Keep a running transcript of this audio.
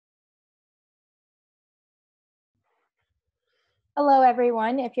Hello,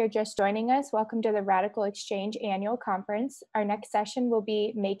 everyone. If you're just joining us, welcome to the Radical Exchange Annual Conference. Our next session will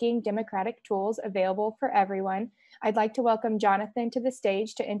be Making Democratic Tools Available for Everyone. I'd like to welcome Jonathan to the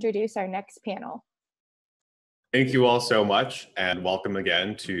stage to introduce our next panel. Thank you all so much, and welcome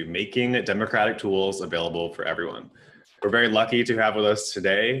again to Making Democratic Tools Available for Everyone. We're very lucky to have with us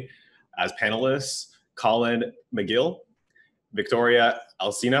today as panelists Colin Megill, Victòria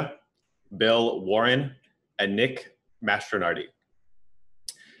Alsina, Bill Warren, and Nick Mastronardi.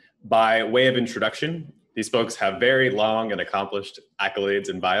 By way of introduction, these folks have very long and accomplished accolades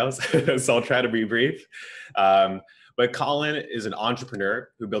and bios, so I'll try to be brief. But Colin is an entrepreneur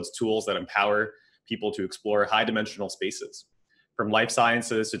who builds tools that empower people to explore high-dimensional spaces. From life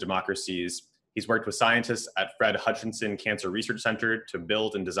sciences to democracies, he's worked with scientists at Fred Hutchinson Cancer Research Center to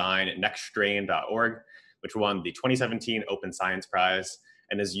build and design nextstrain.org, which won the 2017 Open Science Prize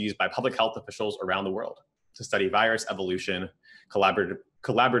and is used by public health officials around the world to study virus evolution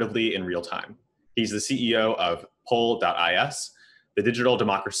collaboratively in real time. He's the CEO of Poll.is, the digital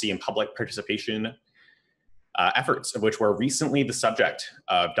democracy and public participation efforts of which were recently the subject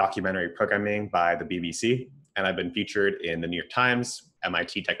of documentary programming by the BBC, and I've been featured in the New York Times,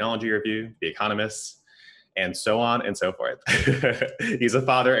 MIT Technology Review, The Economist, and so on and so forth. He's a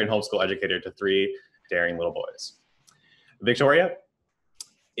father and homeschool educator to 3 daring little boys. Victòria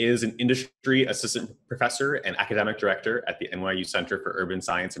is an industry assistant professor and academic director at the NYU Center for Urban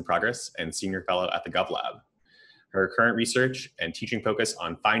Science and Progress and senior fellow at the GovLab. Her current research and teaching focus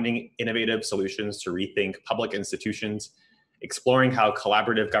on finding innovative solutions to rethink public institutions, exploring how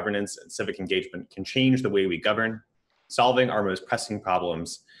collaborative governance and civic engagement can change the way we govern, solving our most pressing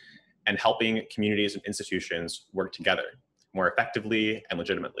problems, and helping communities and institutions work together more effectively and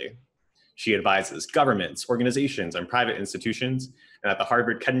legitimately. She advises governments, organizations, and private institutions. And at the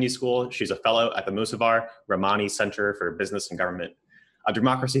Harvard Kennedy School, she's a fellow at the Mossavar-Rahmani Center for Business and Government, a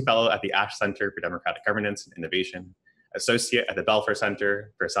democracy fellow at the Ash Center for Democratic Governance and Innovation, associate at the Belfer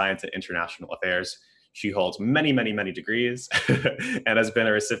Center for Science and International Affairs. She holds many, many, many degrees and has been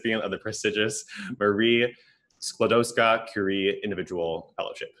a recipient of the prestigious Marie Skłodowska-Curie Individual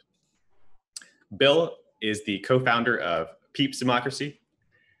Fellowship. Bill is the co-founder of Peeps Democracy.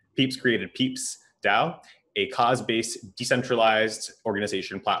 Peeps created Peeps DAO, a cause-based decentralized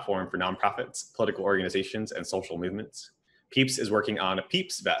organization platform for nonprofits, political organizations, and social movements. Peeps is working on a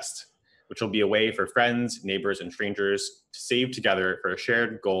Peeps Vest, which will be a way for friends, neighbors, and strangers to save together for a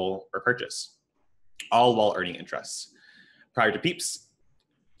shared goal or purchase, all while earning interests. Prior to Peeps,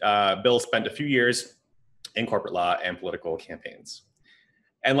 Bill spent a few years in corporate law and political campaigns.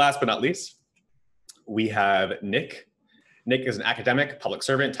 And last but not least, we have Nick. Nick is an academic, public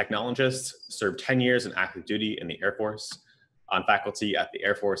servant, technologist, served 10 years in active duty in the Air Force, on faculty at the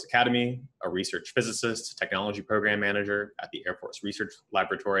Air Force Academy, a research physicist, technology program manager at the Air Force Research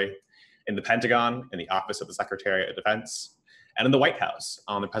Laboratory, in the Pentagon, in the Office of the Secretary of Defense, and in the White House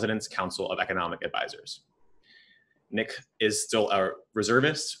on the President's Council of Economic Advisors. Nick is still a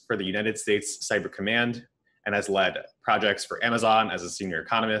reservist for the United States Cyber Command and has led projects for Amazon as a senior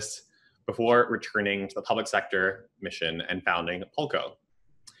economist before returning to the public sector mission and founding Polko.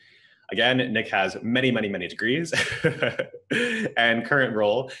 Again, Nick has many, many, many degrees and current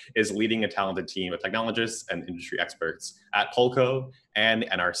role is leading a talented team of technologists and industry experts at Polko and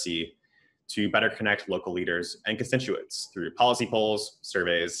NRC to better connect local leaders and constituents through policy polls,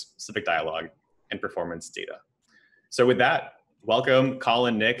 surveys, civic dialogue, and performance data. So with that, welcome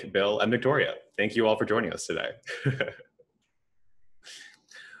Colin, Nick, Bill, and Victòria. Thank you all for joining us today.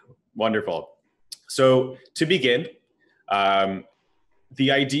 Wonderful. So to begin,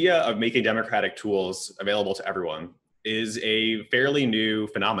 the idea of making democratic tools available to everyone is a fairly new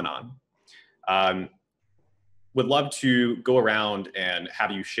phenomenon. Would love to go around and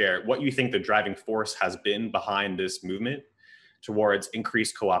have you share what you think the driving force has been behind this movement towards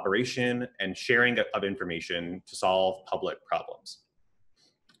increased cooperation and sharing of information to solve public problems.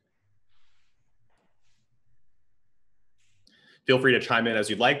 Feel free to chime in as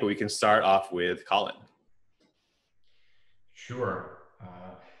you'd like, but we can start off with Colin. Sure.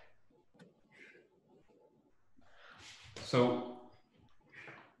 So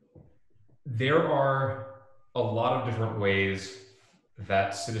there are a lot of different ways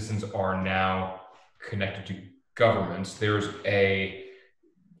that citizens are now connected to governments.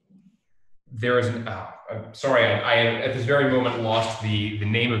 Sorry, I at this very moment lost the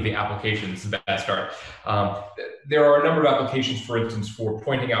name of the application. This is a bad start. There are a number of applications, for instance, for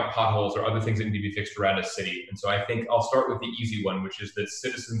pointing out potholes or other things that need to be fixed around a city. And so I think I'll start with the easy one, which is that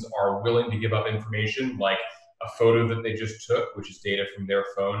citizens are willing to give up information like a photo that they just took, which is data from their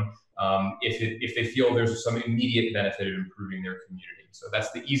phone, if they feel there's some immediate benefit of improving their community. So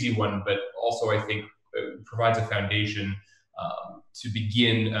that's the easy one, but also I think provides a foundation to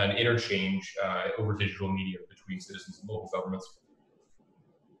begin an interchange over digital media between citizens and local governments.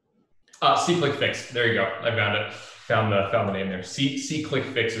 C-Click-Fix, there you go. I found it. Found the name there.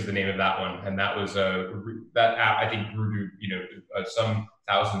 C-Click-Fix is the name of that one, and that was that app I think grew to some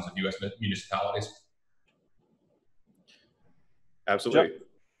thousands of U.S. municipalities. Absolutely.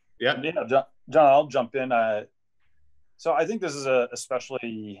 Yeah, John, I'll jump in. So I think this is an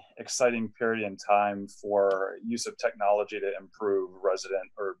especially exciting period in time for use of technology to improve resident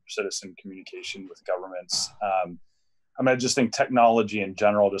or citizen communication with governments. I mean, I just think technology in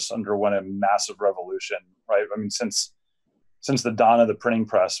general just underwent a massive revolution, right? I mean, since the dawn of the printing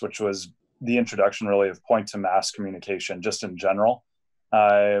press, which was the introduction really of point-to-mass communication just in general,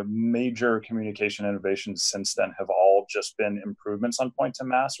 major communication innovations since then have all just been improvements on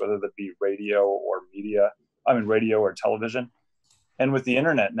point-to-mass, whether that be radio or television. And with the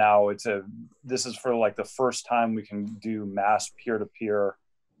internet now, this is for like the first time we can do mass peer-to-peer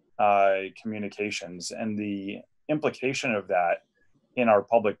communications. And the implication of that in our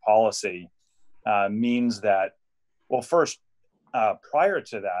public policy means that, well, first, prior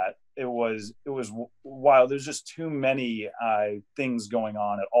to that, it was wild. There's just too many things going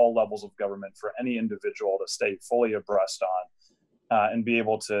on at all levels of government for any individual to stay fully abreast on and be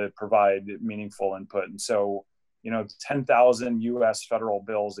able to provide meaningful input. And so, 10,000 US federal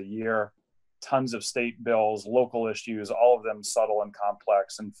bills a year, tons of state bills, local issues, all of them subtle and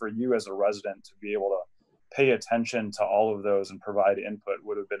complex. And for you as a resident to be able to pay attention to all of those and provide input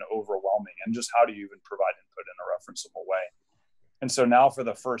would have been overwhelming. And just how do you even provide input in a referenceable way? And so now for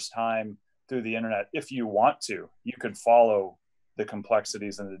the first time through the internet, if you want to, you could follow the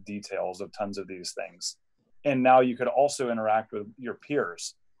complexities and the details of tons of these things. And now you could also interact with your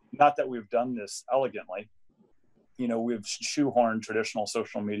peers. Not that we've done this elegantly, we've shoehorned traditional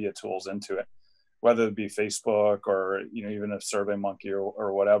social media tools into it, whether it be Facebook or, even a SurveyMonkey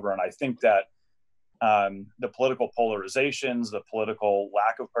or whatever. And I think that the political polarizations, the political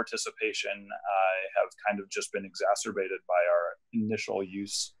lack of participation have kind of just been exacerbated by our initial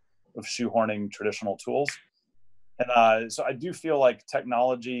use of shoehorning traditional tools. And so I do feel like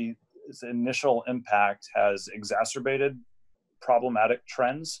technology's initial impact has exacerbated problematic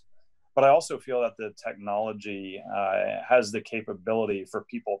trends, but I also feel that the technology has the capability for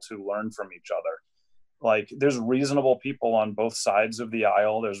people to learn from each other. Like, there's reasonable people on both sides of the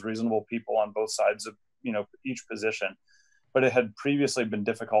aisle. There's reasonable people on both sides of, each position, but it had previously been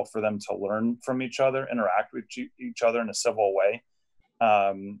difficult for them to learn from each other, interact with each other in a civil way.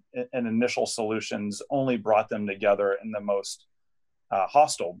 And initial solutions only brought them together in the most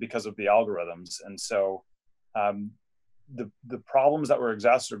hostile because of the algorithms. And so the problems that were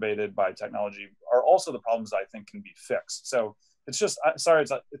exacerbated by technology are also the problems I think can be fixed. So it's just, sorry,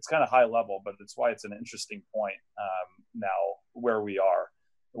 it's kind of high level, but it's why it's an interesting point now where we are,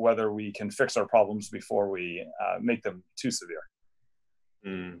 whether we can fix our problems before we make them too severe.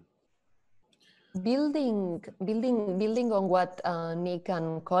 Building on what Nick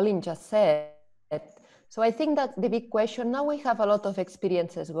and Colin just said, so I think that the big question, now we have a lot of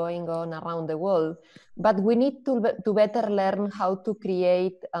experiences going on around the world, but we need to better learn how to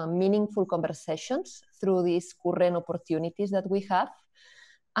create meaningful conversations through these current opportunities that we have.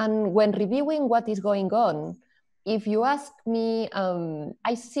 And when reviewing what is going on, if you ask me,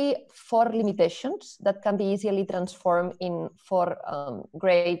 I see 4 limitations that can be easily transformed in 4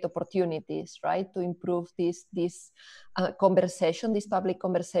 great opportunities, right, to improve this conversation, this public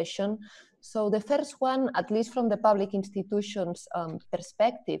conversation. So the first one, at least from the public institutions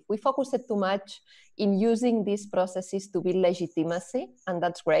perspective, we focused too much in using these processes to build legitimacy, and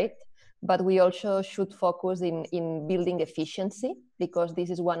that's great. But we also should focus in building efficiency, because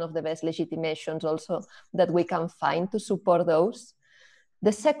this is one of the best legitimations also that we can find to support those.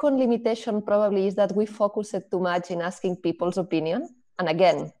 The second limitation probably is that we focus too much in asking people's opinion. And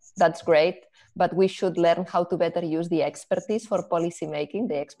again, that's great, but we should learn how to better use the expertise for policy making,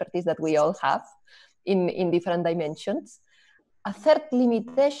 the expertise that we all have in different dimensions. A third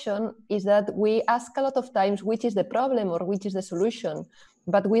limitation is that we ask a lot of times which is the problem or which is the solution,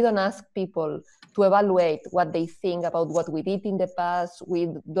 but we don't ask people to evaluate what they think about what we did in the past. We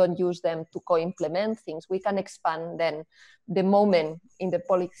don't use them to co-implement things. We can expand then the moment in the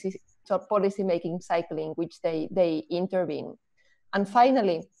policy-making cycle in which they intervene. And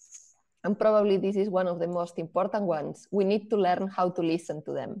finally, and probably this is one of the most important ones, we need to learn how to listen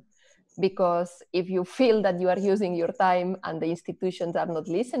to them. Because if you feel that you are using your time and the institutions are not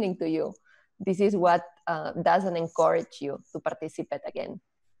listening to you, this is what doesn't encourage you to participate again.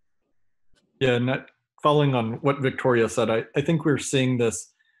 Yeah, and following on what Victoria said, I think we're seeing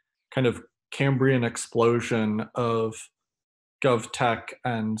this kind of Cambrian explosion of GovTech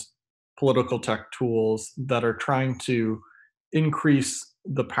and political tech tools that are trying to increase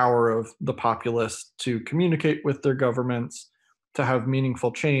the power of the populace to communicate with their governments, to have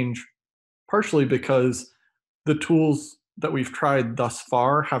meaningful change, partially because the tools that we've tried thus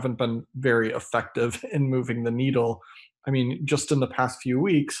far haven't been very effective in moving the needle. I mean, just in the past few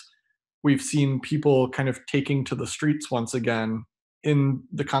weeks, we've seen people kind of taking to the streets once again in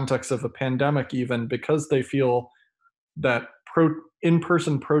the context of a pandemic, even because they feel that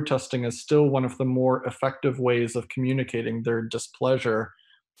in-person protesting is still one of the more effective ways of communicating their displeasure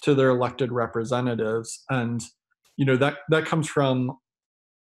to their elected representatives. And that comes from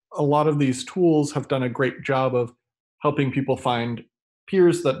a lot of these tools have done a great job of helping people find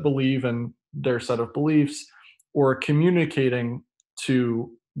peers that believe in their set of beliefs, or communicating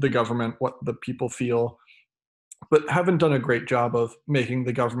to the government what the people feel, but haven't done a great job of making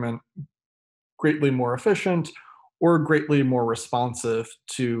the government greatly more efficient or greatly more responsive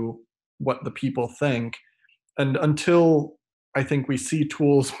to what the people think. And until I think we see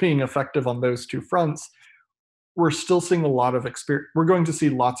tools being effective on those two fronts, we're still seeing a lot of we're going to see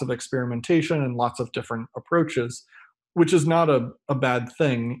lots of experimentation and lots of different approaches, which is not a bad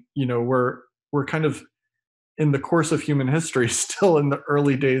thing. We're kind of in the course of human history still in the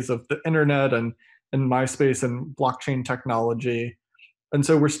early days of the internet and MySpace and blockchain technology. And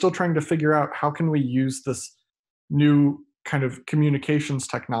so we're still trying to figure out how can we use this new kind of communications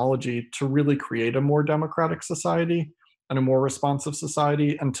technology to really create a more democratic society and a more responsive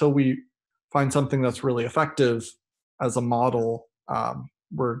society. Until we find something that's really effective as a model,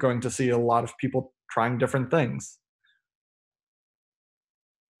 we're going to see a lot of people trying different things.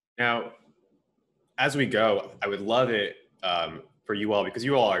 Now, as we go, I would love it for you all, because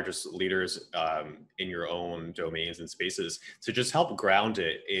you all are just leaders in your own domains and spaces, to just help ground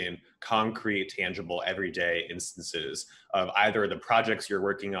it in concrete, tangible, everyday instances of either the projects you're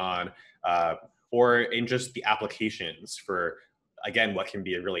working on or in just the applications for, again, what can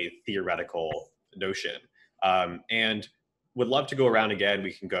be a really theoretical notion. And would love to go around again.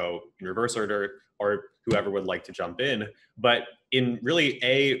 We can go in reverse order, or whoever would like to jump in. But in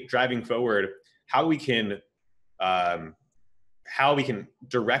really driving forward, how we can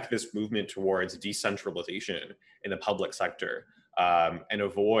direct this movement towards decentralization in the public sector and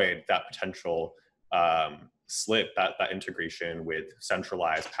avoid that potential slip, that integration with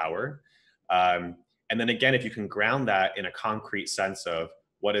centralized power. And then again, if you can ground that in a concrete sense of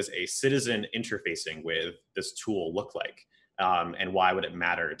what does a citizen interfacing with this tool look like, and why would it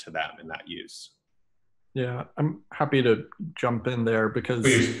matter to them in that use? Yeah, I'm happy to jump in there because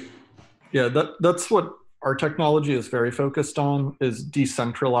Please. Yeah, that's what our technology is very focused on, is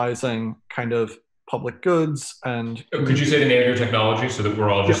decentralizing kind of public goods. And could you say the name of your technology so that we're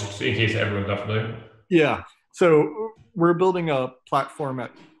all just, in case everyone's not familiar? Yeah, so we're building a platform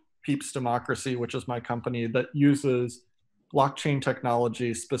at Peeps Democracy, which is my company, that uses blockchain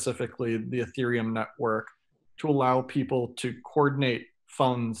technology, specifically the Ethereum network, to allow people to coordinate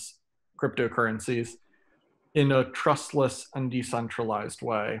funds, cryptocurrencies, in a trustless and decentralized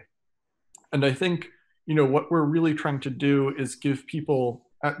way. And I think, what we're really trying to do is give people,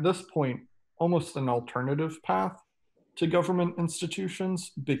 at this point, almost an alternative path to government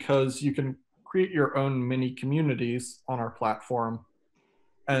institutions, because you can create your own mini communities on our platform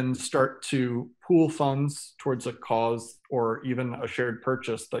and start to pool funds towards a cause or even a shared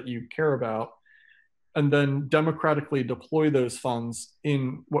purchase that you care about, and then democratically deploy those funds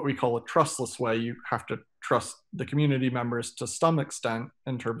in what we call a trustless way. You have to trust the community members to some extent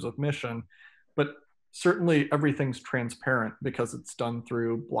in terms of mission, but certainly everything's transparent because it's done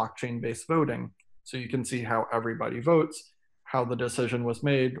through blockchain-based voting. So you can see how everybody votes, how the decision was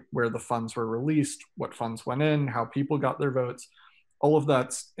made, where the funds were released, what funds went in, how people got their votes. All of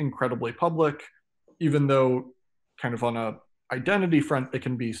that's incredibly public, even though kind of on a identity front, it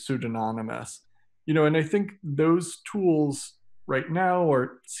can be pseudonymous. And I think those tools right now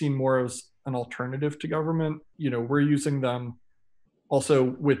are seen more as an alternative to government. We're using them also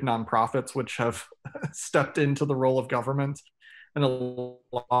with nonprofits, which have stepped into the role of government, and a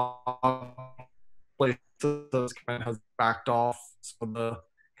lot of places has backed off some of the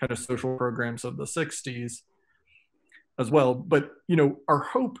kind of social programs of the 60s as well. But our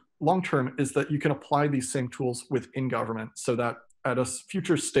hope long-term is that you can apply these same tools within government, so that at a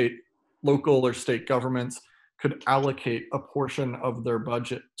future state, local or state governments could allocate a portion of their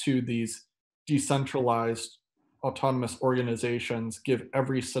budget to these decentralized autonomous organizations, give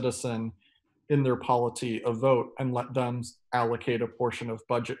every citizen in their polity a vote and let them allocate a portion of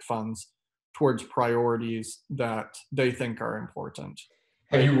budget funds towards priorities that they think are important.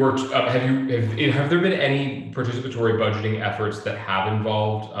 Have you worked? Have there been any participatory budgeting efforts that have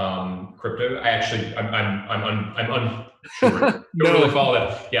involved crypto? I'm unsure. Don't No. really follow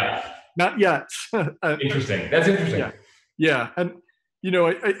that. Yeah. Not yet. Interesting. That's interesting. Yeah. And, you know,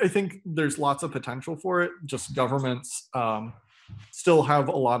 I think there's lots of potential for it. Just governments still have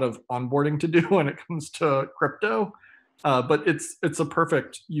a lot of onboarding to do when it comes to crypto. But it's a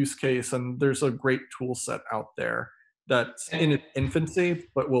perfect use case, and there's a great tool set out there that's in its infancy,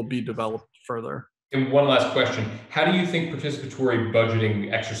 but will be developed further. And one last question. How do you think participatory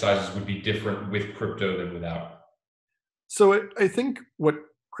budgeting exercises would be different with crypto than without? So I think what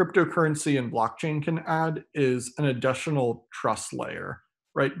cryptocurrency and blockchain can add is an additional trust layer,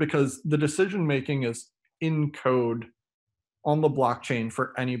 right? Because the decision-making is in code on the blockchain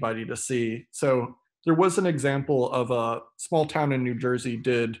for anybody to see. So there was an example of a small town in New Jersey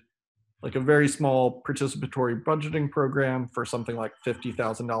did like a very small participatory budgeting program for something like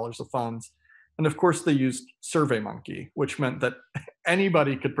 $50,000 of funds. And of course they used SurveyMonkey, which meant that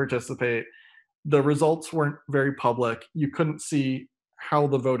anybody could participate. The results weren't very public. You couldn't see how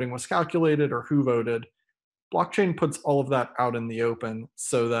the voting was calculated or who voted. Blockchain puts all of that out in the open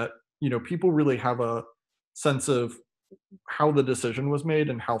so that, you know, people really have a sense of how the decision was made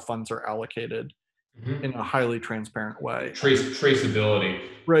and how funds are allocated in a highly transparent way. Traceability.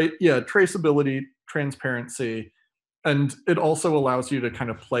 Right, yeah, traceability, transparency, and it also allows you to kind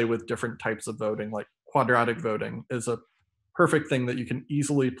of play with different types of voting, like quadratic voting is a perfect thing that you can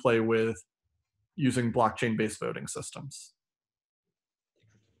easily play with using blockchain-based voting systems.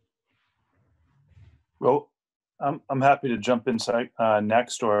 Well, I'm happy to jump in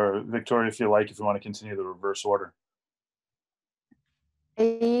next, or Victoria, if you want to continue the reverse order.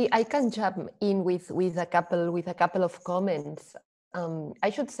 I can jump in with a couple of comments. I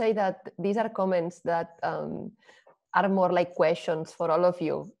should say that these are comments that are more like questions for all of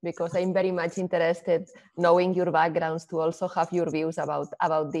you, because I'm very much interested knowing your backgrounds to also have your views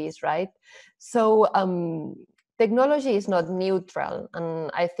about this, right? So technology is not neutral. And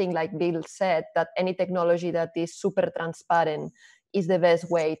I think, like Bill said, that any technology that is super transparent is the best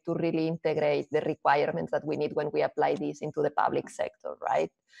way to really integrate the requirements that we need when we apply this into the public sector,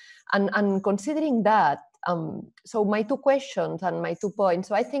 right? And considering that, so my two questions and my 2 points.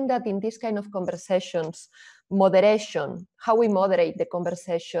 So I think that in this kind of conversations, moderation, how we moderate the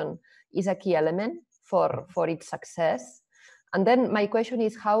conversation is a key element for its success. And then my question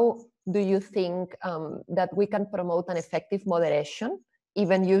is, how do you think that we can promote an effective moderation,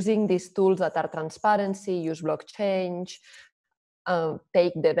 even using these tools that are transparency, use blockchain,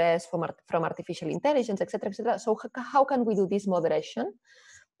 take the best from artificial intelligence, etc., etc. So how can we do this moderation?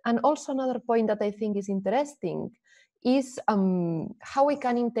 And also another point that I think is interesting is how we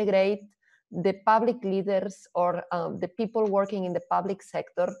can integrate the public leaders or the people working in the public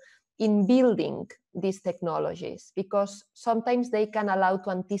sector in building these technologies, because sometimes they can allow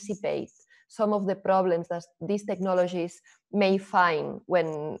to anticipate some of the problems that these technologies may find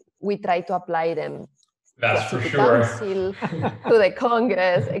when we try to apply them. That's for to the sure. Council, to the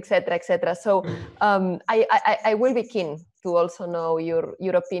Congress, etc., etc. So I will be keen to also know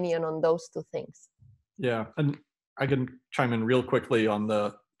your opinion on those two things. Yeah, and I can chime in real quickly on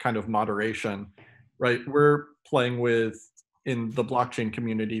the kind of moderation, right? We're playing with, in the blockchain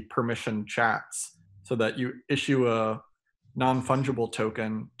community, permission chats, so that you issue a non-fungible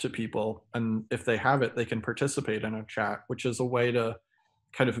token to people, and if they have it, they can participate in a chat, which is a way to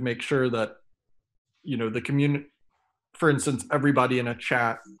kind of make sure that, you know, the community, for instance, everybody in a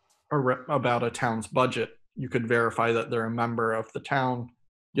chat about a town's budget, you could verify that they're a member of the town,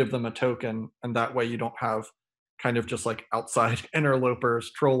 give them a token, and that way you don't have kind of just like outside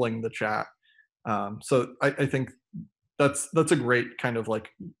interlopers trolling the chat. So I think that's a great kind of like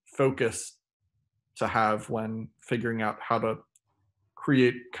focus to have when figuring out how to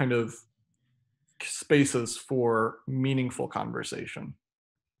create kind of spaces for meaningful conversation.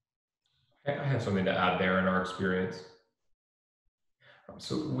 I have something to add there in our experience.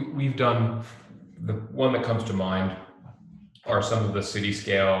 So we've done, the one that comes to mind are some of the city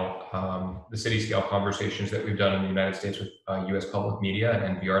scale conversations that we've done in the United States with US public media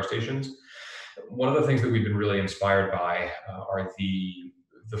and NPR stations. One of the things that we've been really inspired by are the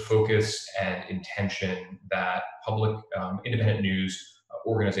focus and intention that public independent news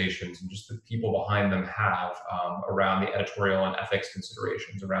organizations and just the people behind them have around the editorial and ethics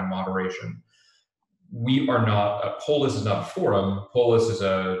considerations around moderation. We are not, Polis is not a forum. Polis is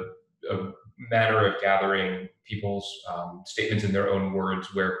a manner of gathering people's statements in their own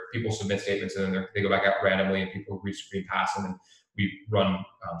words, where people submit statements and then they go back out randomly and people rescreen pass them, and we run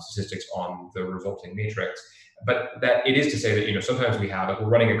statistics on the resulting matrix. But that it is to say that, you know, sometimes we have, we're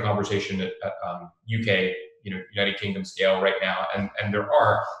running a conversation at UK, you know, United Kingdom scale right now, and there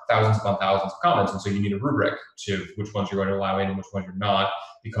are thousands upon thousands of comments, and so you need a rubric to which ones you're going to allow in and which ones you're not,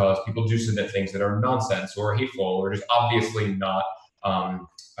 because people do submit things that are nonsense or hateful or just obviously not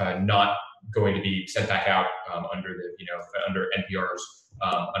going to be sent back out under the, you know, under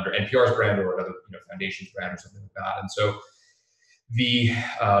NPR's brand or another, you know, foundation's brand or something like that. And so the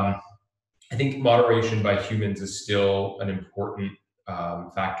I think moderation by humans is still an important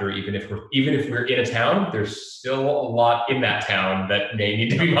factor. Even if we're in a town, there's still a lot in that town that may need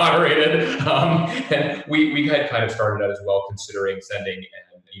to be moderated. And we had kind of started out as well, considering sending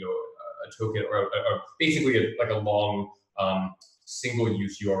you know, a token or basically like a long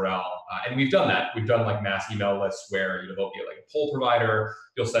single-use URL, and we've done that. We've done like mass email lists where, you know, there'll be like a poll provider.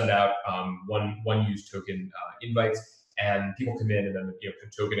 You'll send out one-use token invites, and people come in, and then, you know,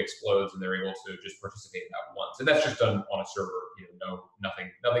 the token explodes, and they're able to just participate in that once. And that's just done on a server. You know,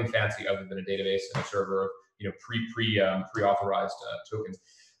 nothing fancy other than a database and a server of, you know, pre-authorized tokens.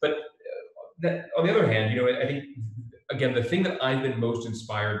 But on the other hand, you know, I think again, the thing that I've been most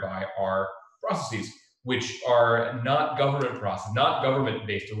inspired by are processes, which are not government processes, not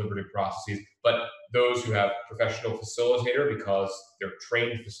government-based deliberative processes, but those who have professional facilitator because they're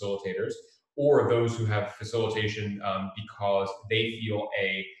trained facilitators, or those who have facilitation because they feel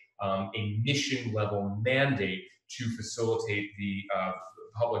a mission-level mandate to facilitate the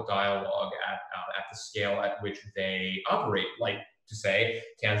public dialogue at the scale at which they operate, like, to say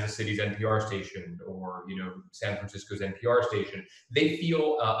Kansas City's NPR station, or, you know, San Francisco's NPR station. They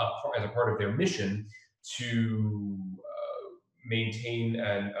feel as a part of their mission to maintain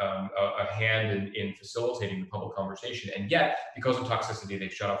a hand in facilitating the public conversation. And yet, because of toxicity, they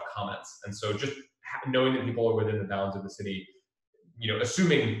shut off comments. And so just knowing that people are within the bounds of the city, you know,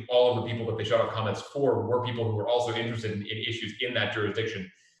 assuming all of the people that they shut off comments for were people who were also interested in issues in that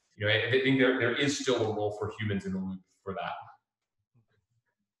jurisdiction, you know, I think there is still a role for humans in the loop for that.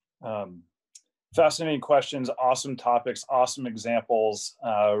 Fascinating questions, awesome topics, awesome examples,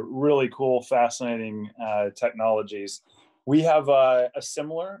 really cool, fascinating technologies. We have a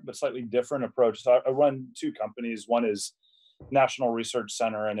similar but slightly different approach. So I run two companies. One is National Research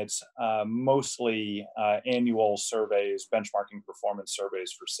Center, and it's mostly annual surveys, benchmarking performance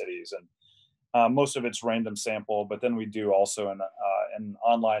surveys for cities. And most of it's random sample, but then we do also an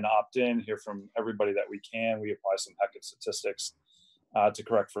online opt-in, hear from everybody that we can. We apply some Hackett statistics to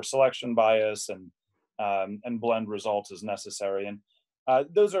correct for selection bias and blend results as necessary. And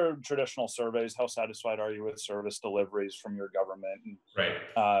those are traditional surveys. How satisfied are you with service deliveries from your government? And,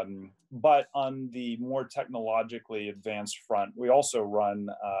 right. But on the more technologically advanced front, we also run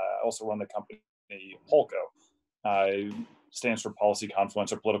the company Polko. Stands for Policy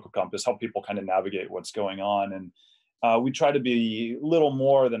Confluence or Political Compass, help people kind of navigate what's going on. And we try to be little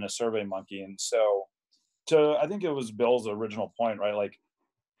more than a survey monkey. And so, I think it was Bill's original point, right? Like,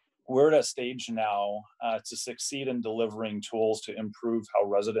 we're at a stage now to succeed in delivering tools to improve how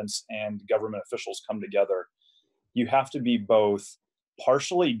residents and government officials come together. You have to be both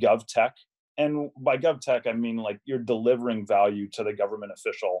partially GovTech, and by GovTech, I mean like you're delivering value to the government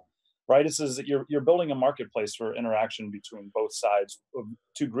official, right? This is you're building a marketplace for interaction between both sides of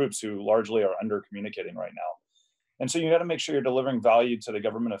two groups who largely are under communicating right now. And so you got to make sure you're delivering value to the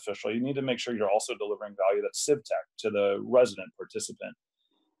government official. You need to make sure you're also delivering value that's CivTech to the resident participant.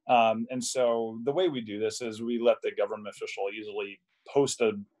 And so the way we do this is we let the government official easily post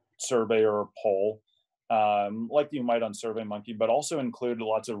a survey or a poll, like you might on SurveyMonkey, but also include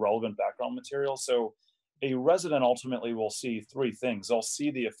lots of relevant background material. So a resident ultimately will see three things. They'll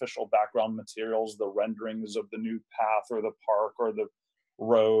see the official background materials, the renderings of the new path or the park or the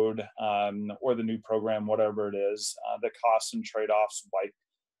road or the new program, whatever it is, the costs and trade-offs, bike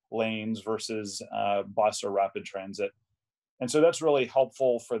lanes versus bus or rapid transit. And so that's really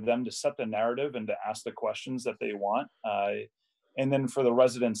helpful for them to set the narrative and to ask the questions that they want. And then for the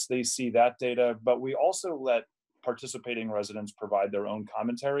residents, they see that data, but we also let participating residents provide their own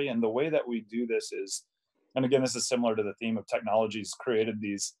commentary. And the way that we do this is, and again, this is similar to the theme of technology's created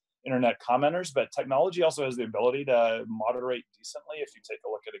these internet commenters, but technology also has the ability to moderate decently. If you take a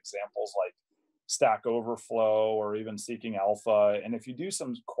look at examples like Stack Overflow or even Seeking Alpha, and if you do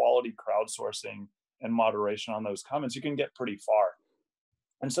some quality crowdsourcing and moderation on those comments, you can get pretty far.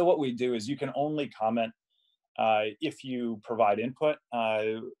 And so what we do is you can only comment if you provide input.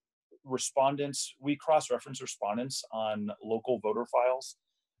 Respondents, we cross-reference respondents on local voter files.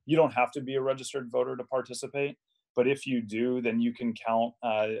 You don't have to be a registered voter to participate, but if you do, then you can count.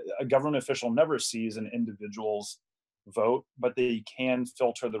 A government official never sees an individual's vote, but they can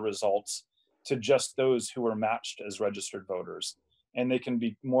filter the results to just those who are matched as registered voters. And they can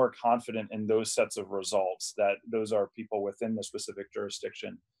be more confident in those sets of results that those are people within the specific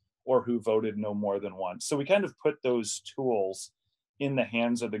jurisdiction or who voted no more than once. So we kind of put those tools in the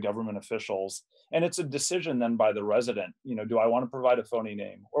hands of the government officials. And it's a decision then by the resident, do I want to provide a phony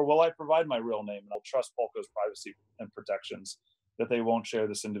name, or will I provide my real name and I'll trust Polko's privacy and protections that they won't share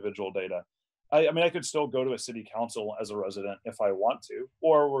this individual data? I mean, I could still go to a city council as a resident if I want to,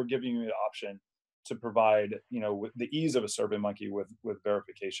 or we're giving you the option to provide, with the ease of a SurveyMonkey with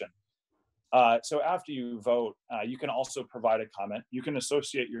verification. So after you vote, you can also provide a comment. You can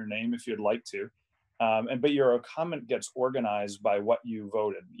associate your name if you'd like to, but your comment gets organized by what you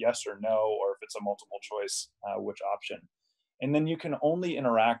voted, yes or no, or if it's a multiple choice, which option. And then you can only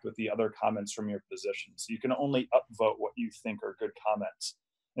interact with the other comments from your position. So you can only upvote what you think are good comments.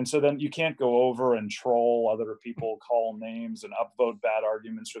 And so then you can't go over and troll other people, call names, and upvote bad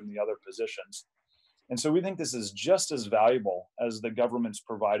arguments from the other positions. And so we think this is just as valuable as the government's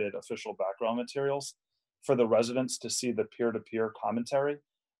provided official background materials for the residents to see the peer-to-peer commentary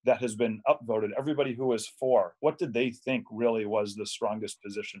that has been upvoted. Everybody who was for, what did they think really was the strongest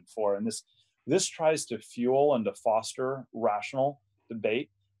position for? And this tries to fuel and to foster rational debate.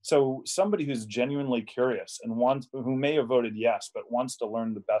 So somebody who's genuinely curious and who may have voted yes, but wants to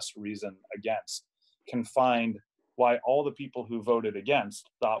learn the best reason against, can find why all the people who voted against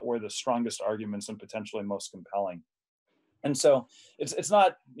thought were the strongest arguments and potentially most compelling. And so it's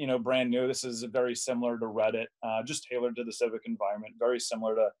not brand new. This is very similar to Reddit, just tailored to the civic environment, very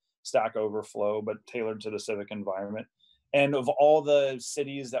similar to Stack Overflow, but tailored to the civic environment. And of all the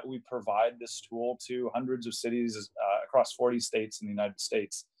cities that we provide this tool to, hundreds of cities across 40 states in the United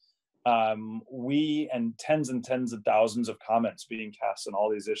States, and tens of thousands of comments being cast on all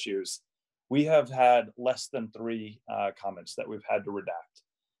these issues, we have had less than 3 comments that we've had to redact.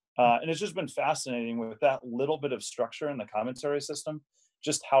 And it's just been fascinating with that little bit of structure in the commentary system,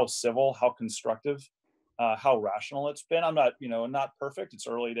 just how civil, how constructive, how rational it's been. I'm not perfect. It's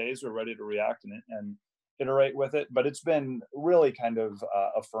early days. We're ready to react and iterate with it, but it's been really kind of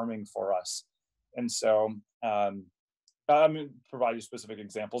affirming for us. And so I'm going to provide you specific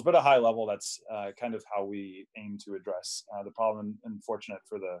examples, but at a high level, that's kind of how we aim to address the problem, and fortunate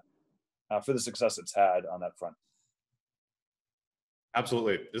for the success it's had on that front.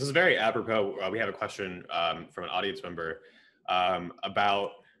 Absolutely. This is very apropos. We have a question from an audience member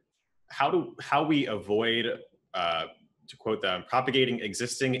about how we avoid, to quote them, propagating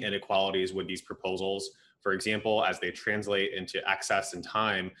existing inequalities with these proposals, for example, as they translate into access and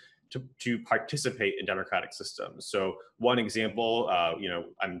time to participate in democratic systems. So one example,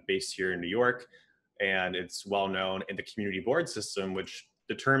 I'm based here in New York, and it's well known in the community board system, which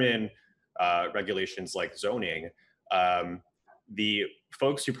determine regulations like zoning. The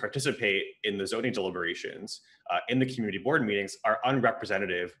folks who participate in the zoning deliberations in the community board meetings are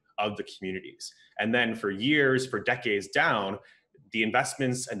unrepresentative of the communities. And then for years, for decades down, the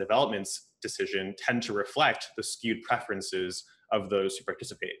investments and developments decision tend to reflect the skewed preferences of those who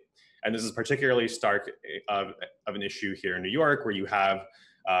participate. And this is particularly stark of an issue here in New York, where you have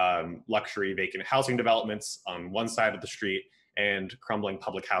luxury vacant housing developments on one side of the street and crumbling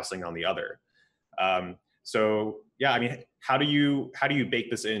public housing on the other. So yeah, I mean, how do you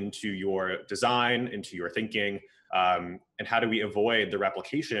bake this into your design, into your thinking, and how do we avoid the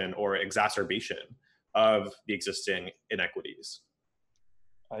replication or exacerbation of the existing inequities?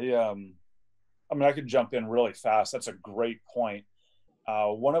 I could jump in really fast. That's a great point.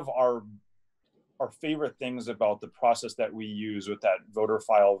 One of our favorite things about the process that we use with that voter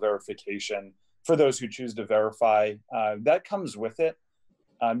file verification, for those who choose to verify, that comes with it.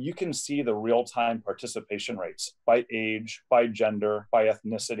 You can see the real-time participation rates by age, by gender, by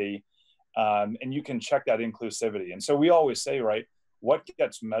ethnicity, and you can check that inclusivity. And so we always say, right, what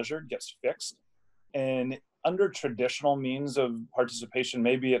gets measured gets fixed. And under traditional means of participation,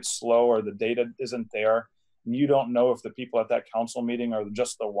 maybe it's slow or the data isn't there. And you don't know if the people at that council meeting are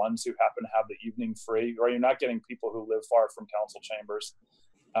just the ones who happen to have the evening free, or you're not getting people who live far from council chambers,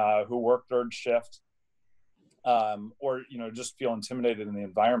 who work third shift, or just feel intimidated in the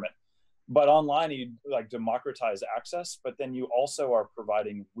environment. But online, you democratize access, but then you also are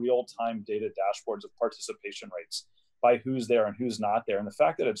providing real-time data dashboards of participation rates by who's there and who's not there. And the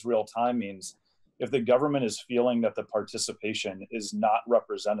fact that it's real-time means if the government is feeling that the participation is not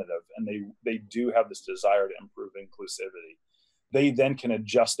representative, and they do have this desire to improve inclusivity, they then can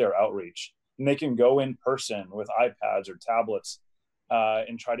adjust their outreach. And they can go in person with iPads or tablets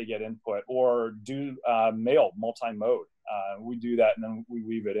and try to get input, or do mail multi-mode. We do that and then we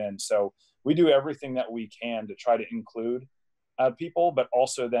weave it in. So we do everything that we can to try to include people, but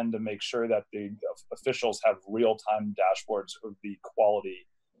also then to make sure that the officials have real-time dashboards of the quality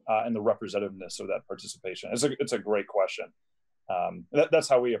and the representativeness of that participation. It's a great question. That's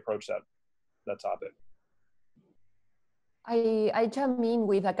how we approach that topic. I jump in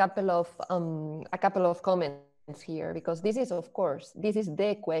with a couple of comments here, because this is, of course, this is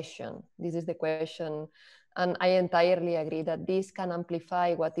the question. This is the question, and I entirely agree that this can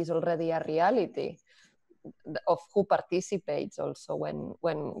amplify what is already a reality of who participates also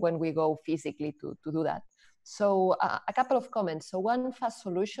when we go physically to do that. So a couple of comments. So one fast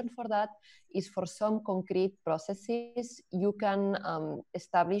solution for that is, for some concrete processes, you can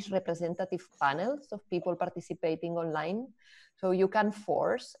establish representative panels of people participating online. So you can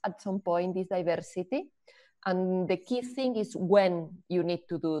force at some point this diversity. And the key thing is when you need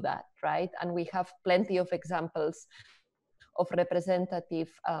to do that, right? And we have plenty of examples of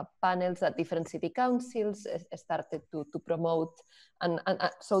representative panels that different city councils started to promote. And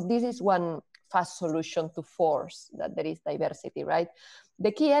so this is one fast solution to force that there is diversity, right?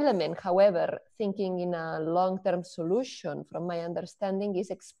 The key element, however, thinking in a long-term solution, from my understanding, is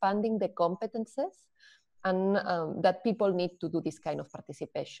expanding the competences and that people need to do this kind of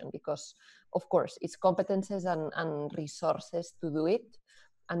participation, because, of course, it's competences and resources to do it.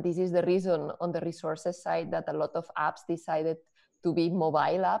 And this is the reason on the resources side that a lot of apps decided to be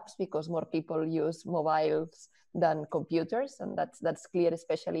mobile apps, because more people use mobiles than computers. And that's clear,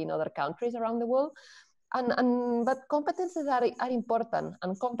 especially in other countries around the world. But competences are important,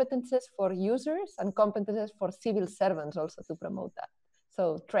 and competences for users and competences for civil servants also to promote that.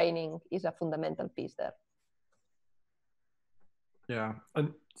 So training is a fundamental piece there. Yeah,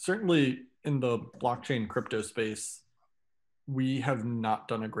 and certainly in the blockchain crypto space, we have not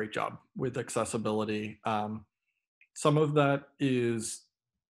done a great job with accessibility. Some of that is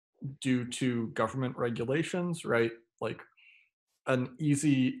due to government regulations, right? Like an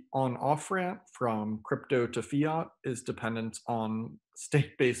easy on-off ramp from crypto to fiat is dependent on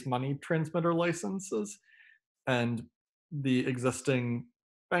state-based money transmitter licenses. And the existing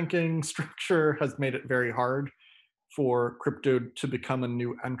banking structure has made it very hard for crypto to become a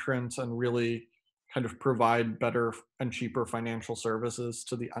new entrant and really kind of provide better and cheaper financial services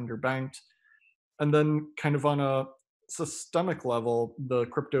to the underbanked. And then kind of on a systemic level, the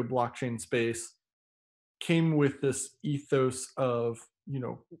crypto blockchain space came with this ethos of,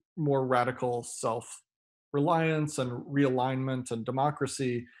 more radical self-reliance and realignment and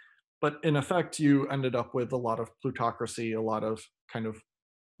democracy. But in effect, you ended up with a lot of plutocracy, a lot of kind of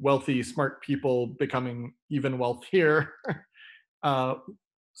wealthy, smart people becoming even wealthier.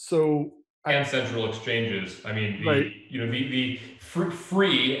 And central exchanges. I mean, right. the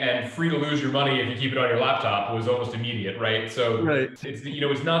free to lose your money if you keep it on your laptop was almost immediate, right? So right.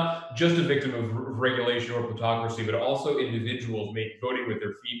 It's not just a victim of regulation or plutocracy, but also individuals voting with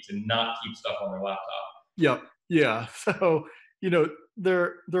their feet to not keep stuff on their laptop. Yep. Yeah. So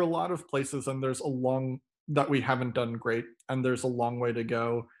there are a lot of places, and there's that we haven't done great, and there's a long way to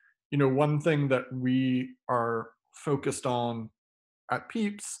go. One thing that we are focused on at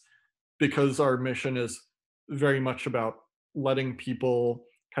Peeps, because our mission is very much about letting people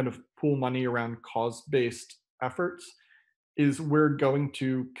kind of pool money around cause-based efforts, is we're going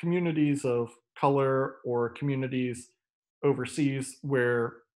to communities of color or communities overseas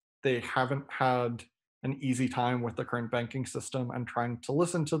where they haven't had an easy time with the current banking system, and trying to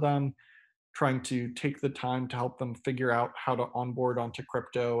listen to them, trying to take the time to help them figure out how to onboard onto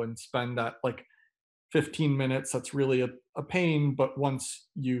crypto and spend that 15 minutes. That's really a pain, but once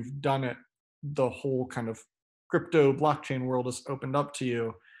you've done it, the whole kind of crypto blockchain world is opened up to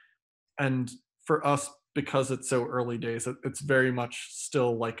you. And for us, because it's so early days, it's very much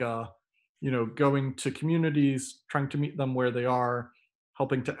still like going to communities, trying to meet them where they are,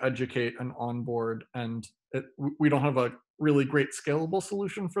 helping to educate and onboard. And we don't have a really great scalable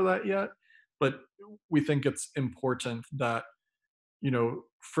solution for that yet, but we think it's important that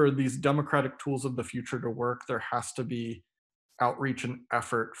for these democratic tools of the future to work, there has to be outreach and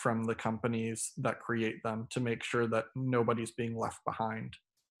effort from the companies that create them to make sure that nobody's being left behind.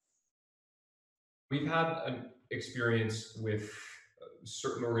 We've had an experience with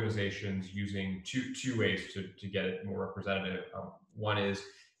certain organizations using two ways to get it more representative. One is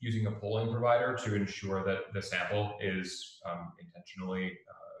using a polling provider to ensure that the sample is intentionally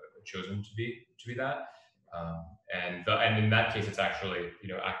chosen to be that. And in that case, it's actually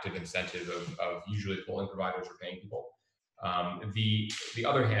active incentive of usually polling providers are paying people. On the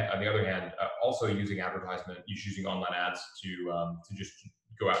other hand, also using advertisement, using online ads to just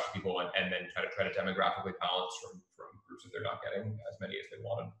go out to people and then try to demographically balance from groups that they're not getting as many as they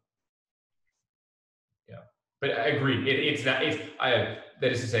wanted. Yeah, but I agree. That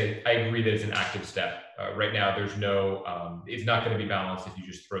is to say, I agree that it's an active step. Right now, there's no, it's not going to be balanced if you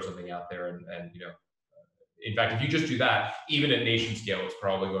just throw something out there and you know, in fact, if you just do that, even at nation scale, it's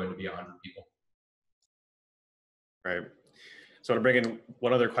probably going to be 100 people. Right. So I want to bring in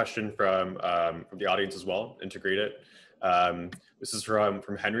one other question from the audience as well, integrate it. This is from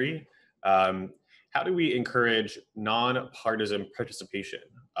Henry. How do we encourage non-partisan participation?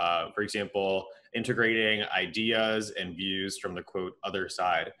 For example, integrating ideas and views from the quote other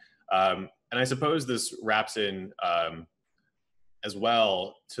side. And I suppose this wraps in as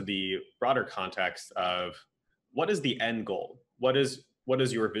well to the broader context of what is the end goal? What is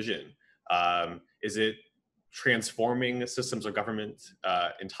your vision? Is it transforming systems of government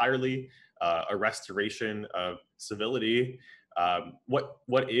entirely, a restoration of civility?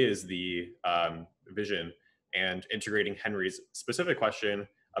 What is the vision? And integrating Henry's specific question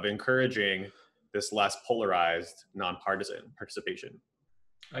of encouraging this less polarized, nonpartisan participation.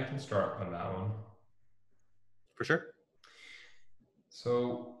 I can start on that one. For sure.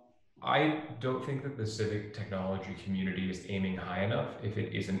 So I don't think that the civic technology community is aiming high enough if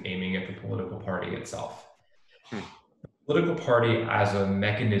it isn't aiming at the political party itself. The political party as a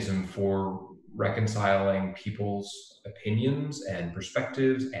mechanism for reconciling people's opinions and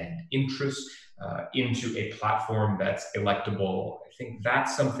perspectives and interests into a platform that's electable. I think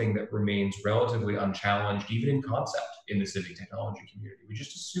that's something that remains relatively unchallenged, even in concept, in the civic technology community. We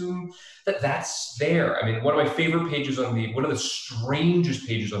just assume that that's there. I mean, one of my favorite pages one of the strangest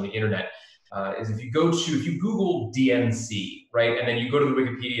pages on the internet is if you Google DNC, right, and then you go to the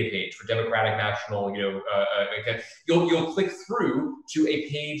Wikipedia page for Democratic National, you'll click through to a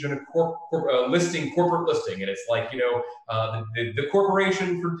page on a corporate listing, and it's like, the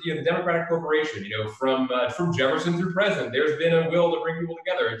corporation for the Democratic corporation, from Jefferson through present, there's been a will to bring people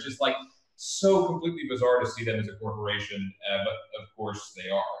together. It's just like so completely bizarre to see them as a corporation, but of course they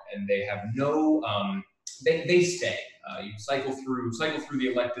are, and they have no, they stay. You cycle through the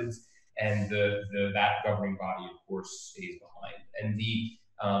electeds. And that governing body, of course, stays behind. And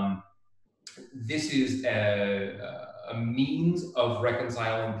this is a means of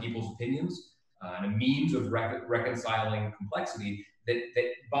reconciling people's opinions, and a means of reconciling complexity that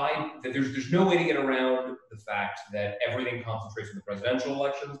there's no way to get around the fact that everything concentrates on the presidential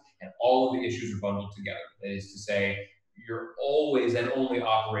elections and all of the issues are bundled together. That is to say, you're always and only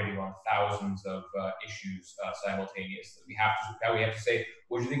operating on thousands of issues simultaneously. We have to say,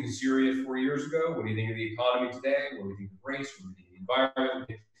 what do you think of Syria 4 years ago? What do you think of the economy today? What do you think of race? What do you think of the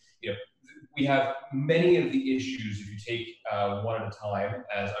environment? We have many of the issues, if you take one at a time,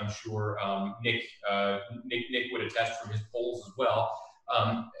 as I'm sure Nick would attest from his polls as well.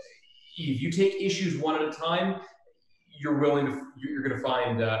 If you take issues one at a time, you're going to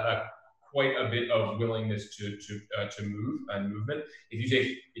find quite a bit of willingness to move and movement. If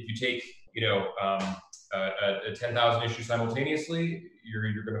you take 10,000 issues simultaneously,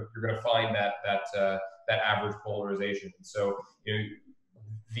 you're going to find that average polarization. So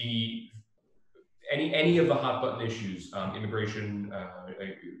any of the hot button issues, immigration,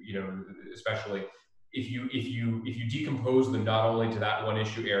 especially if you decompose them not only to that one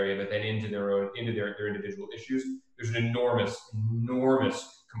issue area, but then into their individual issues, there's an enormous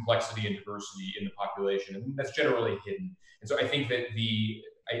complexity and diversity in the population, and that's generally hidden. And so I think that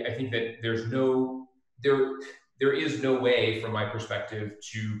there is no way, from my perspective,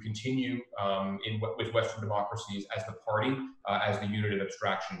 to continue with Western democracies as the party, as the unit of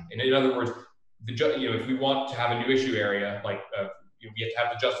abstraction. And in other words, if we want to have a new issue area, like we have to have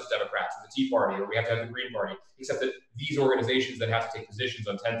the Justice Democrats or the Tea Party, or we have to have the Green Party, except that these organizations that have to take positions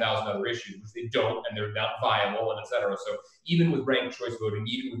on 10,000 other issues, which they don't, and they're not viable, and et cetera. So even with ranked choice voting,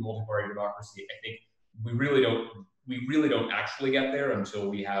 even with multi-party democracy, I think we really don't actually get there until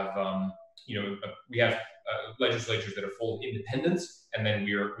we have legislatures that are full of independence, and then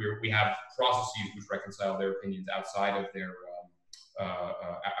we have processes which reconcile their opinions outside of their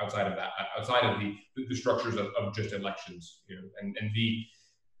outside of the structures of just elections,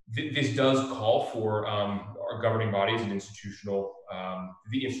 this does call for our governing bodies and the institutions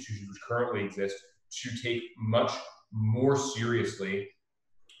which currently exist to take much more seriously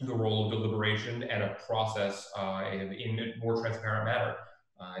the role of deliberation and a process in a more transparent manner.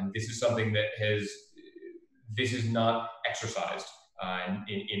 And this is something that this is not exercised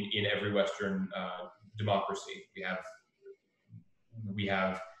in every Western democracy. We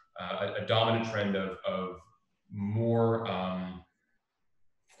have a dominant trend of more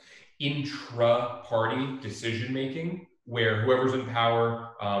intra-party decision-making, where whoever's in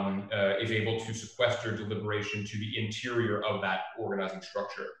power is able to sequester deliberation to the interior of that organizing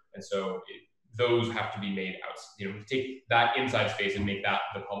structure. And so those have to be made out, take that inside space and make that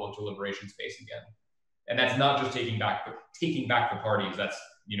the public deliberation space again. And that's not just taking back the parties. That's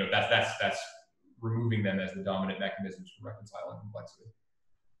that's removing them as the dominant mechanisms for reconciling complexity.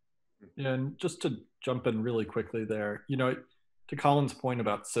 Yeah, and just to jump in really quickly there, to Colin's point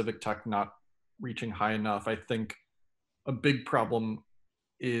about civic tech not reaching high enough, I think a big problem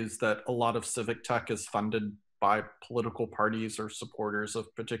is that a lot of civic tech is funded by political parties or supporters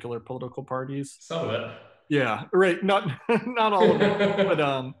of particular political parties. Some of it. Yeah, right. Not all of it.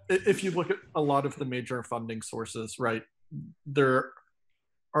 But if you look at a lot of the major funding sources, right, there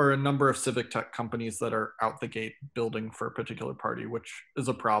are a number of civic tech companies that are out the gate building for a particular party, which is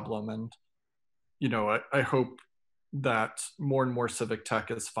a problem. And, I hope that more and more civic tech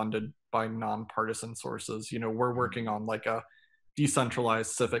is funded by nonpartisan sources. We're working on like a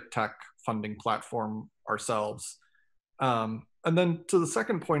decentralized civic tech funding platform ourselves. And then to the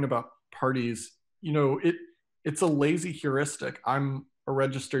second point about parties, it's a lazy heuristic. I'm a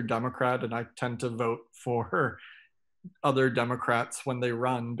registered Democrat and I tend to vote for other Democrats when they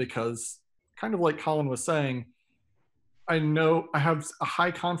run because, kind of like Colin was saying, I know I have a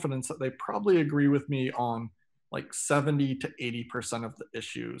high confidence that they probably agree with me on like 70 to 80% of the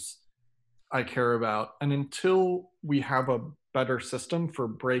issues I care about. And until we have a better system for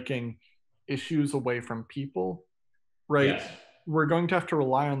breaking issues away from people, right, yes, we're going to have to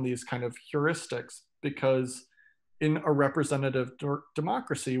rely on these kind of heuristics, because in a representative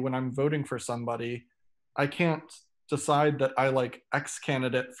democracy, when I'm voting for somebody, I can't decide that I like X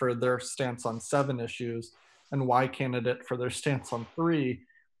candidate for their stance on 7 issues and Y candidate for their stance on 3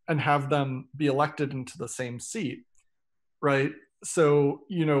 and have them be elected into the same seat, right? So,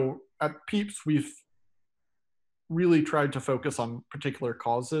 at PEEPS, we've really tried to focus on particular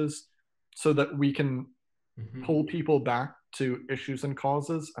causes so that we can pull people back to issues and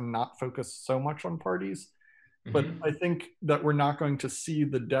causes and not focus so much on parties. But I think that we're not going to see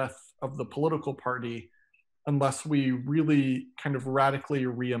the death of the political party unless we really kind of radically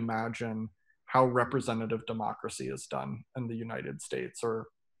reimagine how representative democracy is done in the United States or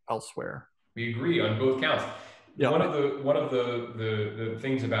elsewhere. We agree on both counts. Yeah. One of the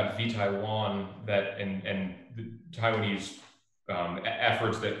things about V-Taiwan that and the Taiwanese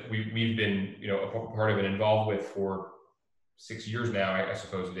efforts that we've been a part of and involved with for 6 years now, I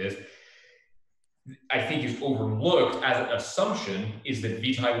suppose it is, I think is overlooked as an assumption, is that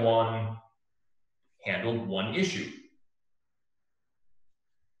V-Taiwan handled one issue.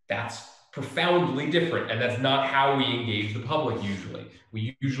 That's profoundly different, and that's not how we engage the public usually.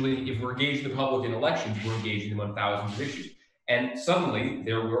 We usually, if we're engaging the public in elections, we're engaging them on thousands of issues. And suddenly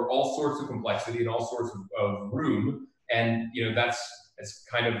there were all sorts of complexity and all sorts of room, and that's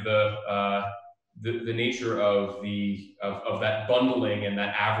kind of the nature of that bundling and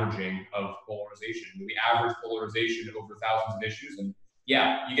that averaging of polarization. We average polarization over thousands of issues, and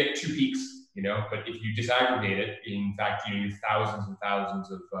yeah, you get 2 peaks, but if you disaggregate it, in fact, you need thousands and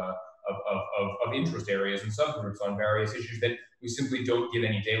thousands of interest areas and subgroups on various issues that we simply don't give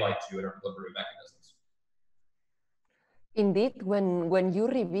any daylight to in our deliberative mechanisms. Indeed, when you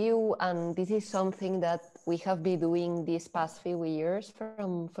review, and this is something that we have been doing these past few years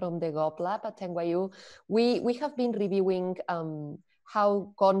from the GovLab at NYU, we have been reviewing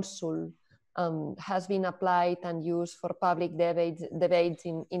how Consul has been applied and used for public debates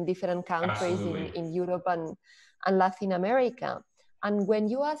in different countries in Europe and Latin America. And when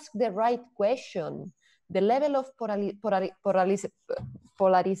you ask the right question, the level of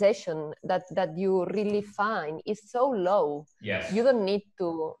polarization that you really find is so low. Yes. You don't need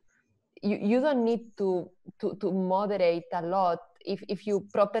to moderate a lot if you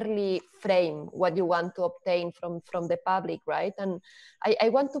properly frame what you want to obtain from the public, right? And I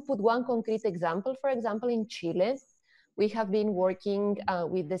want to put one concrete example. For example, in Chile, we have been working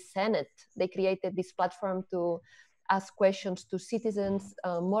with the Senate. They created this platform to ask questions to citizens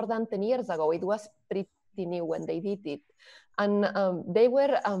more than 10 years ago. It was pretty new when they did it. And they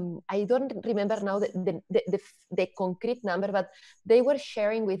were, I don't remember now the concrete number, but they were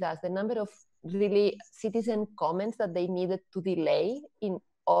sharing with us the number of really citizen comments that they needed to delay in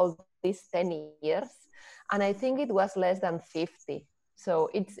all these 10 years. And I think it was less than 50. So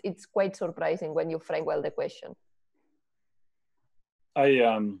it's quite surprising when you frame well the question.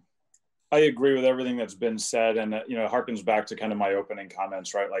 I agree with everything that's been said, and it harkens back to kind of my opening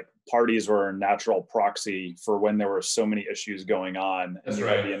comments, right? Like parties were a natural proxy for when there were so many issues going on, and you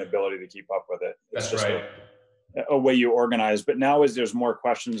had the inability to keep up with it. That's right. a way you organize. But now as there's more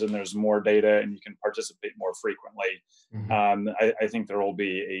questions and there's more data and you can participate more frequently, I think there will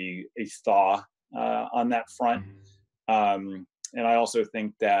be a thaw on that front. And I also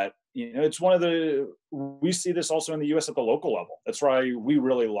think that, it's one of we see this also in the US at the local level. That's why we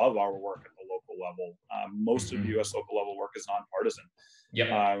really love our work at the local level. Most of the US local level work is nonpartisan.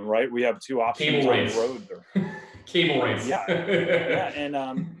 Right? We have two options on the road. Cable rates. And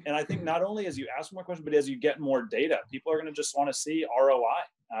I think not only as you ask more questions, but as you get more data, people are going to just want to see ROI.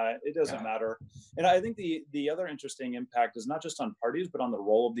 It doesn't matter. And I think the other interesting impact is not just on parties, but on the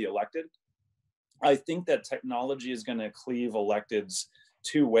role of the elected. I think that technology is going to cleave electeds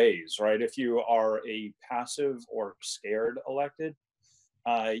two ways, right? If you are a passive or scared elected,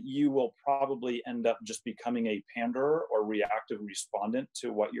 you will probably end up just becoming a panderer or reactive respondent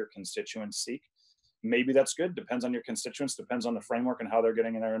to what your constituents seek. Maybe that's good, depends on your constituents, depends on the framework and how they're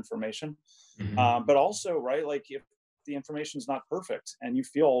getting their information. But also, right, like if the information is not perfect and you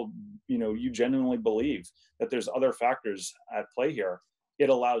feel, you genuinely believe that there's other factors at play here, it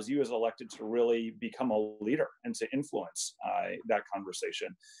allows you as elected to really become a leader and to influence that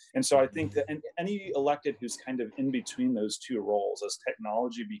conversation. And so I think that any elected who's kind of in between those two roles, as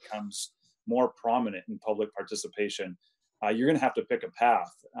technology becomes more prominent in public participation, you're going to have to pick a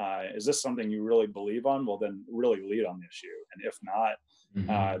path. Is this something you really believe on? Well, then really lead on the issue. And if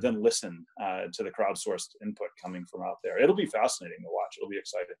not, then listen to the crowdsourced input coming from out there. It'll be fascinating to watch. It'll be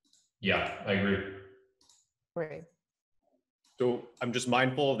exciting. Yeah, I agree. Great. So I'm just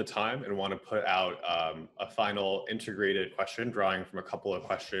mindful of the time and want to put out a final integrated question, drawing from a couple of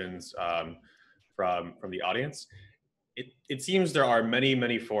questions from the audience. It seems there are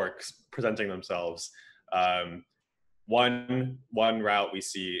many forks presenting themselves. One route we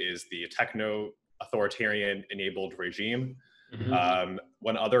see is the techno-authoritarian enabled regime.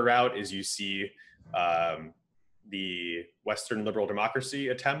 One other route is you see the Western liberal democracy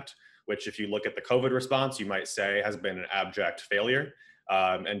attempt, which if you look at the COVID response, you might say has been an abject failure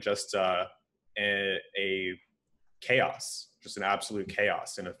and just a chaos, just an absolute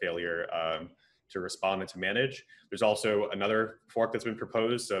chaos and a failure to respond and to manage. There's also another fork that's been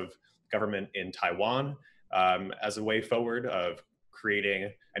proposed of government in Taiwan as a way forward of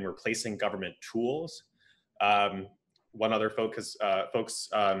creating and replacing government tools. One other folks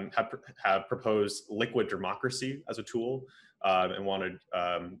have proposed liquid democracy as a tool and wanted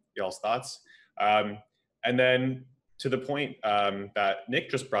y'all's thoughts. And then to the point that Nick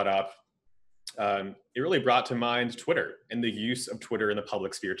just brought up, it really brought to mind Twitter and the use of Twitter in the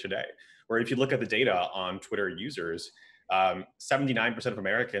public sphere today, where if you look at the data on Twitter users, 79% of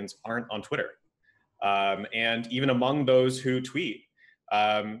Americans aren't on Twitter. And even among those who tweet,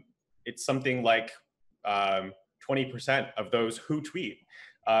 it's something like 20% of those who tweet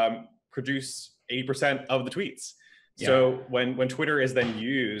produce 80% of the tweets. Yeah. So when Twitter is then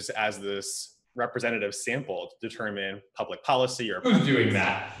used as this representative sample to determine public policy or who's doing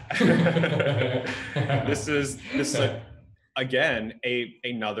that, this is again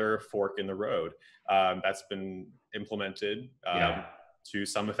another fork in the road that's been implemented to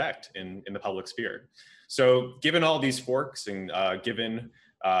some effect in the public sphere. So given all these forks and given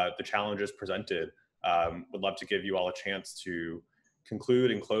the challenges presented, would love to give you all a chance to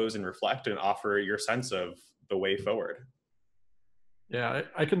conclude and close and reflect and offer your sense of the way forward. Yeah,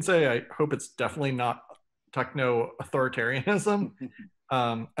 I can say I hope it's definitely not techno-authoritarianism.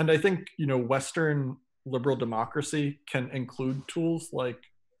 And I think, Western liberal democracy can include tools like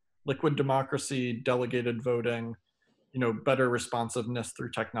liquid democracy, delegated voting, better responsiveness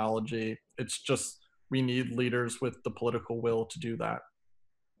through technology. It's just, we need leaders with the political will to do that.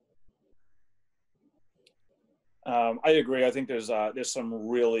 I agree. I think there's some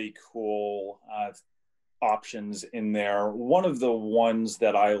really cool options in there. One of the ones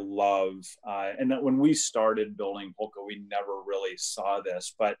that I love, and that when we started building Polka, we never really saw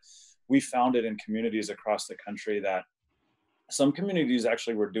this, but we found it in communities across the country that some communities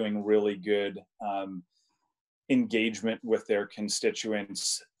actually were doing really good engagement with their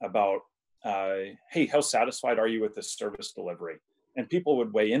constituents about, hey, how satisfied are you with the service delivery? And people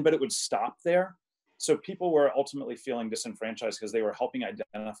would weigh in, but it would stop there. So people were ultimately feeling disenfranchised because they were helping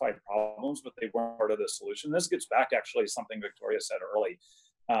identify problems, but they weren't part of the solution. This gets back actually something Victòria said early,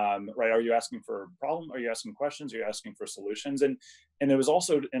 right? Are you asking for a problem? Are you asking questions? Are you asking for solutions? And it was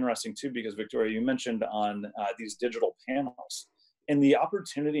also interesting too, because Victòria, you mentioned on these digital panels and the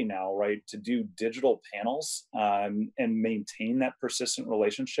opportunity now, right, to do digital panels and maintain that persistent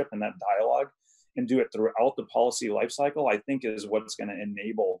relationship and that dialogue and do it throughout the policy lifecycle, I think is what's going to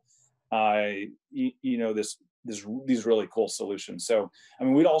enable this these really cool solutions. So, I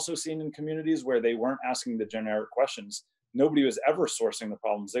mean, we'd also seen in communities where they weren't asking the generic questions. Nobody was ever sourcing the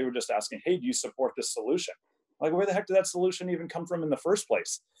problems. They were just asking, hey, do you support this solution? Like, where the heck did that solution even come from in the first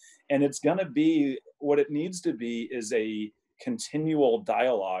place? And it's going to be, what it needs to be is a continual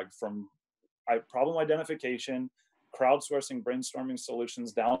dialogue from problem identification, crowdsourcing, brainstorming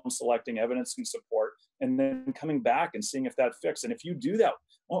solutions, down selecting evidence and support, and then coming back and seeing if that fits. And if you do that,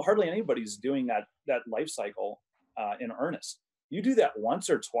 well, hardly anybody's doing that life cycle in earnest. You do that once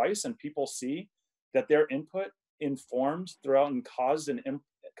or twice and people see that their input informed throughout and caused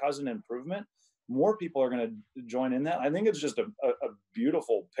an improvement, more people are going to join in that. I think it's just a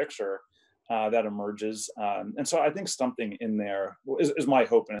beautiful picture that emerges. And so I think something in there is my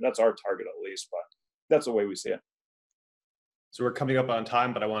hope, and that's our target at least, but that's the way we see it. So we're coming up on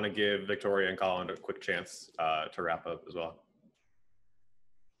time, but I want to give Victòria and Colin a quick chance to wrap up as well.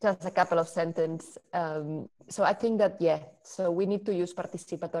 Just a couple of sentences. So I think that, so we need to use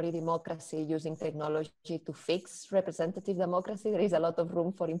participatory democracy using technology to fix representative democracy. There is a lot of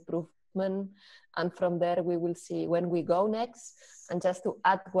room for improvement. And from there, we will see when we go next. And just to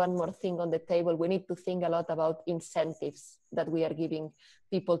add one more thing on the table, we need to think a lot about incentives that we are giving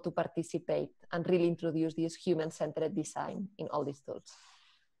people to participate and really introduce this human-centered design in all these tools.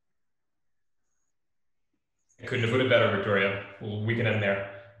 I couldn't have put it better, Victòria. We can end there.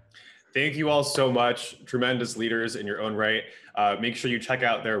 Thank you all so much. Tremendous leaders in your own right. Make sure you check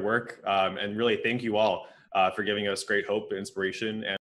out their work, and really thank you all for giving us great hope, inspiration, and